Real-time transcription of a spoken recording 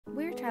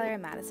We're Tyler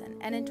and Madison,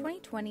 and in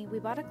 2020 we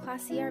bought a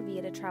Class C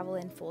RV to travel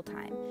in full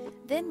time.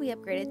 Then we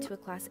upgraded to a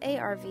Class A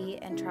RV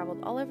and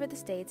traveled all over the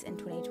states in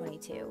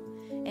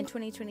 2022. In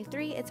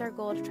 2023, it's our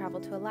goal to travel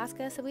to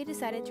Alaska, so we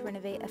decided to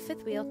renovate a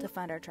fifth wheel to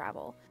fund our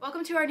travel.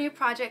 Welcome to our new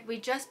project.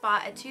 We just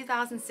bought a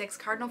 2006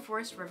 Cardinal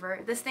Forest River.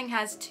 This thing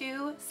has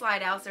two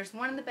slide outs. There's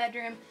one in the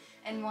bedroom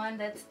and one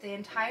that's the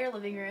entire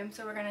living room.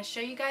 So we're going to show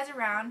you guys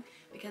around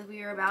because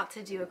we are about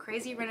to do a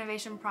crazy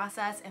renovation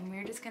process and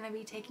we're just going to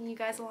be taking you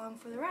guys along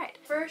for the ride.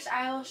 First,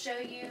 I will show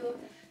you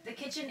the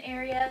kitchen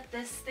area.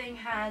 This thing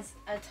has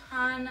a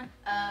ton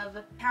of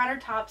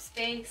countertop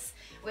space,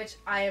 which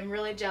I am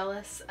really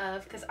jealous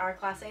of because our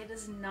Class A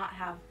does not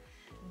have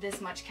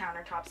this much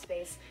countertop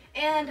space.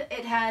 And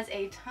it has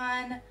a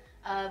ton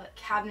of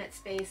cabinet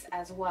space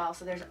as well,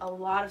 so there's a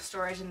lot of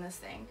storage in this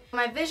thing.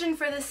 My vision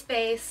for this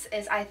space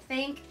is, I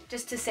think,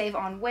 just to save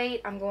on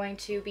weight, I'm going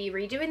to be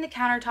redoing the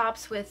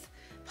countertops with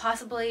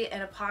possibly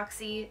an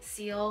epoxy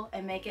seal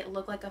and make it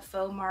look like a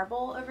faux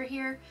marble over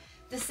here.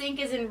 The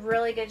sink is in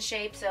really good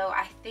shape, so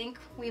I think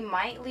we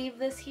might leave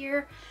this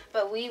here,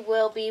 but we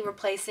will be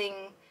replacing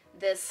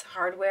this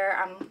hardware.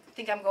 I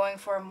think I'm going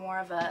for more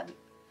of a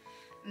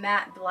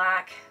matte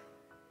black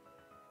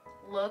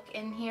look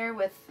in here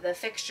with the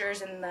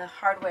fixtures and the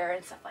hardware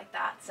and stuff like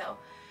that. So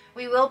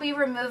we will be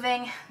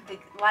removing the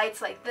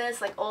lights like this,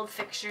 like old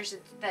fixtures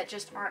that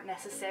just aren't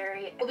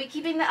necessary. We'll be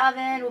keeping the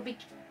oven, we'll be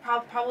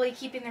probably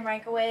keeping the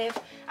microwave.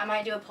 I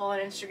might do a poll on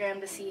Instagram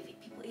to see if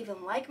people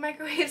even like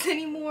microwaves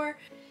anymore.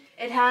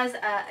 It has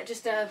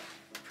just a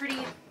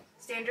pretty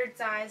standard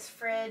size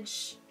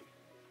fridge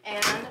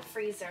and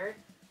freezer.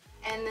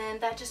 And then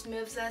that just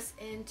moves us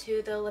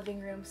into the living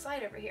room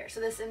slide over here. So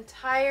this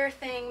entire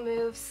thing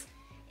moves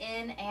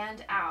in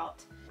and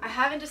out. I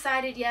haven't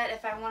decided yet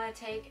if I want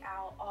to take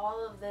out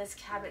all of this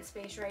cabinet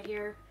space right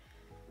here.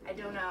 I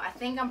don't know. I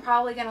think I'm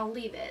probably going to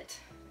leave it.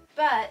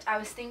 But I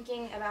was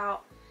thinking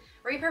about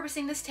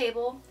repurposing this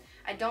table.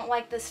 I don't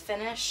like this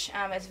finish.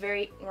 It's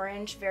very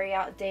orange, very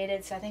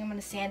outdated, so I think I'm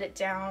going to sand it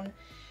down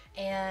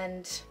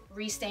and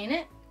restain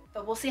it.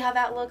 But we'll see how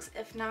that looks.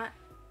 If not,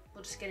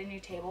 we'll just get a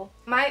new table.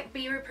 Might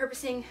be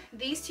repurposing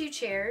these two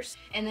chairs,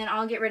 and then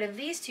I'll get rid of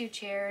these two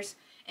chairs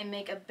and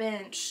make a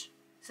bench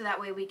so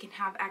that way we can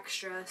have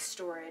extra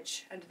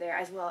storage under there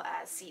as well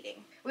as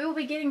seating. We will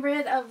be getting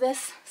rid of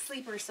this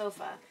sleeper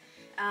sofa.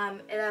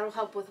 That'll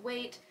help with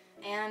weight,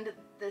 and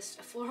this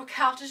floral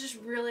couch is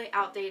just really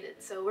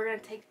outdated. So we're gonna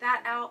take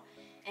that out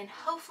and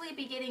hopefully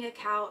be getting a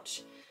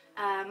couch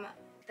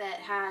that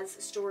has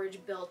storage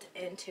built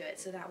into it.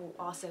 So that will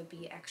also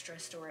be extra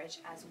storage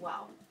as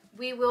well.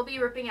 We will be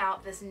ripping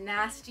out this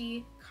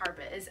nasty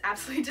carpet. It's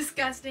absolutely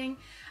disgusting,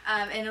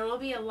 and it'll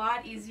be a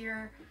lot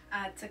easier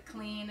to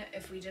clean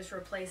if we just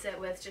replace it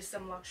with just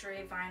some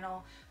luxury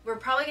vinyl. We're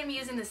probably going to be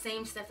using the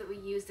same stuff that we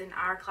used in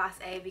our Class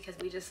A because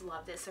we just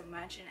loved it so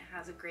much, and it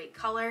has a great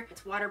color.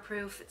 It's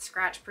waterproof, it's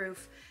scratch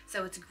proof,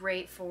 so it's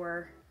great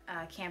for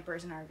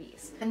campers and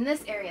RVs. In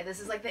this area, this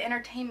is like the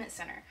entertainment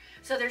center.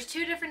 So there's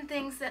two different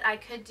things that I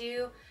could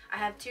do. I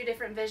have two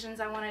different visions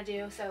I want to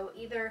do. So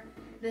either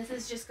this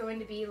is just going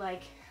to be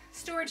like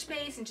storage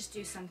space and just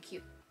do some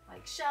cute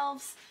like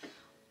shelves,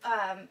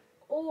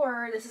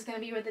 or this is going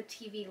to be where the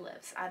TV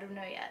lives. I don't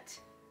know yet.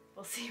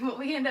 We'll see what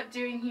we end up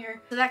doing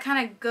here. So that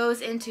kind of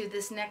goes into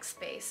this next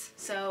space.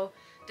 So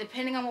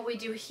depending on what we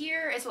do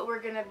here is what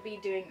we're going to be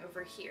doing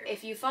over here.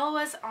 If you follow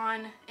us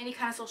on any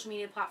kind of social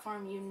media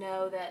platform, you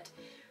know that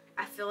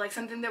I feel like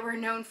something that we're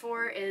known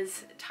for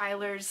is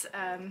Tyler's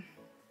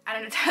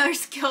Tyler's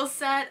skill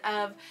set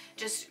of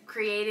just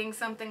creating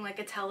something like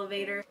a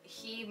televator.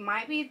 He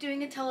might be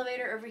doing a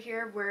televator over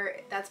here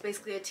where that's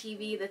basically a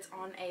TV that's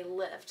on a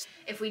lift.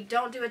 If we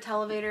don't do a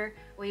televator,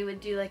 we would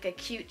do like a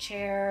cute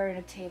chair and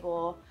a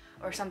table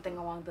or something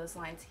along those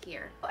lines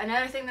here.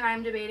 Another thing that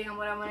I'm debating on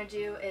what I want to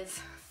do is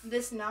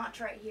this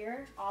notch right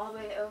here all the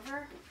way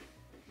over.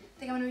 I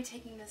think I'm going to be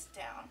taking this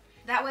down.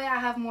 That way I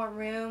have more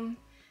room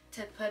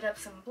to put up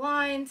some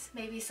blinds,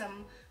 maybe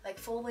some like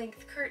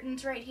full-length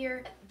curtains right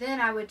here. Then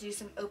I would do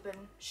some open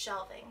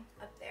shelving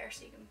up there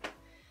so you can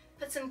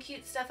put some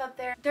cute stuff up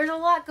there. There's a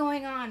lot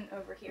going on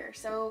over here,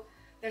 so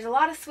there's a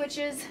lot of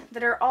switches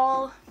that are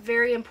all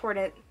very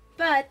important,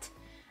 but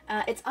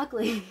it's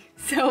ugly.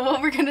 So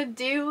what we're gonna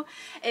do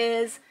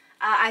is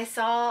I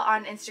saw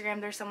on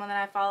Instagram, there's someone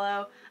that I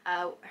follow,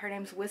 her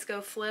name's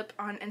Wisco Flip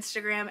on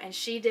Instagram, and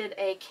she did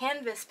a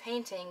canvas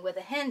painting with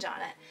a hinge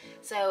on it.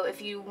 So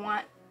if you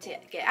want to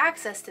get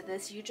access to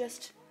this, you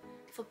just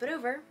flip it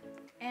over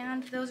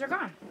and those are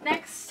gone.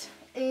 Next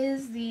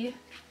is the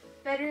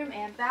bedroom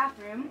and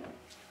bathroom.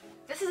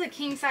 This is a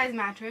king size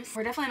mattress.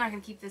 We're definitely not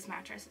going to keep this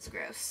mattress, it's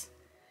gross,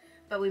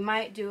 but we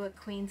might do a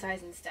queen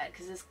size instead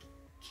because this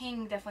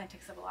king definitely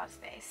takes up a lot of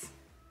space.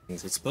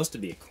 It's supposed to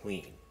be a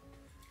queen,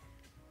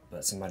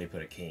 but somebody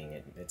put a king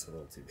and it's a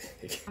little too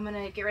big. I'm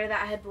gonna get rid of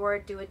that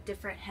headboard, do a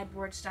different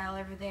headboard style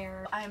over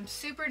there. I am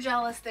super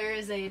jealous. There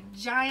is a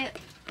giant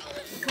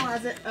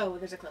closet. Oh,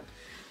 there's a clip.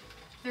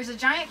 There's a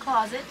giant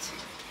closet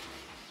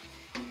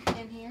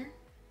in here.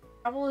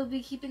 Probably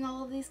be keeping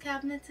all of these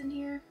cabinets in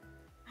here.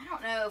 I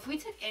don't know, if we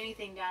took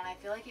anything down, I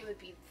feel like it would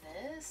be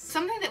this.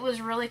 Something that was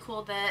really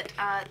cool that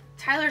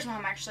Tyler's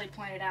mom actually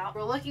pointed out.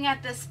 We're looking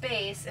at this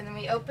space and then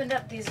we opened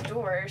up these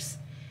doors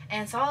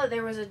and saw that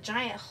there was a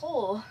giant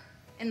hole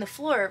in the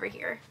floor over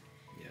here.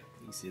 Yeah,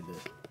 you see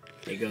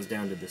it goes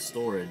down to the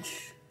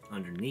storage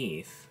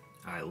underneath.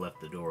 I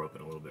left the door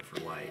open a little bit for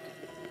light.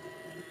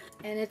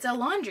 And it's a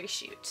laundry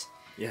chute.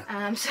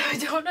 Yeah. So I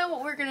don't know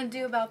what we're gonna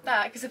do about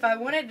that, because if I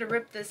wanted to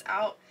rip this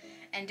out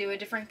and do a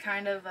different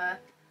kind of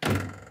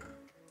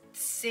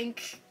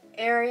sink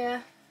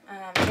area,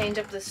 change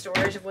up the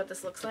storage of what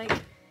this looks like,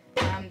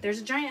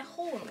 there's a giant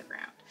hole in the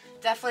ground.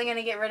 Definitely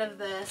gonna get rid of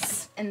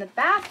this. In the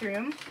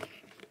bathroom,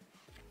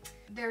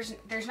 there's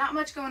not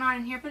much going on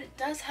in here, but it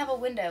does have a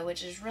window,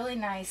 which is really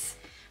nice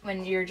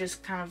when you're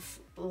just kind of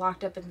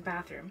locked up in the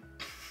bathroom.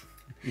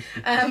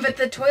 But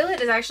the toilet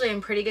is actually in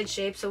pretty good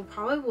shape, so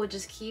probably we'll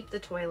just keep the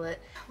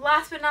toilet.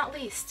 Last but not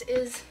least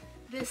is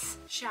this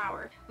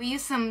shower. We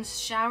used some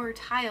shower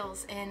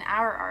tiles in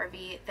our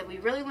RV that we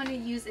really want to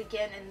use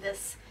again in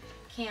this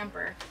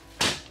camper.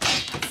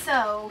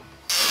 So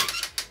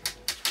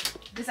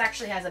this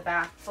actually has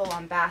a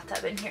full-on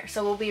bathtub in here.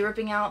 So we'll be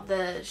ripping out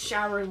the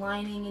shower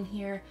lining in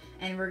here,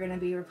 and we're going to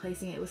be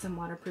replacing it with some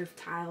waterproof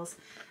tiles.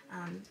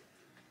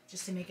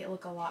 Just to make it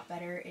look a lot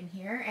better in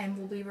here. And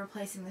we'll be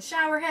replacing the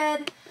shower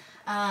head,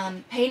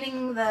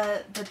 painting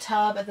the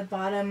tub at the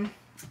bottom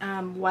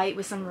white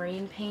with some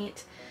marine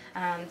paint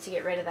to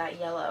get rid of that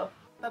yellow.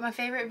 But my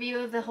favorite view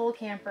of the whole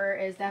camper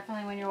is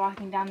definitely when you're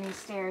walking down these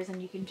stairs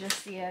and you can just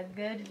see a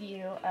good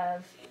view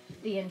of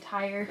the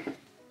entire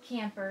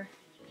camper.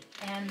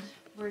 And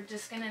we're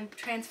just gonna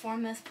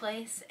transform this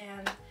place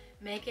and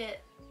make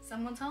it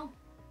someone's home.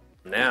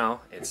 Now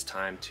it's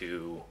time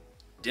to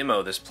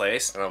demo this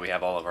place. I know we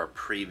have all of our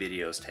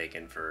pre-videos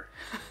taken for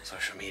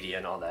social media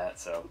and all that,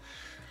 so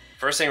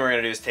first thing we're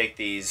gonna do is take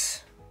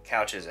these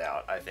couches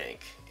out, I think,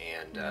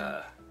 and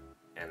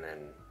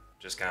then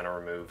just kind of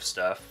remove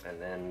stuff,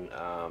 and then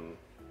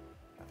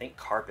I think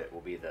carpet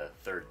will be the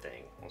third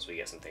thing once we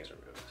get some things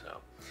removed. So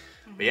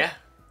but yeah,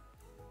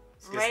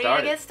 let's get Ready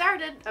started. to get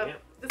started. Oh, Yeah.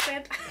 this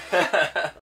end.